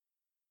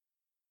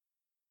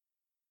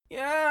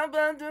يا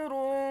بدر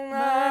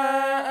ما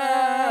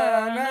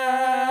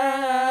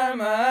أنا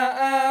ما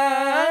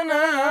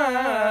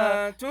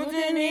أنا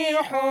تدني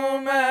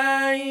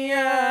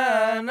حميانا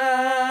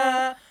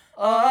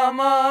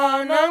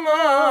أمان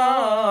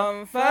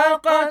ما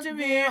فقط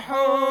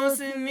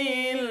بحسن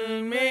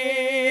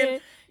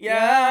الميل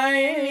يا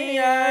عين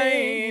يا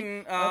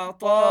عين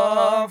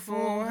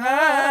أطافها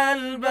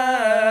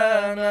البال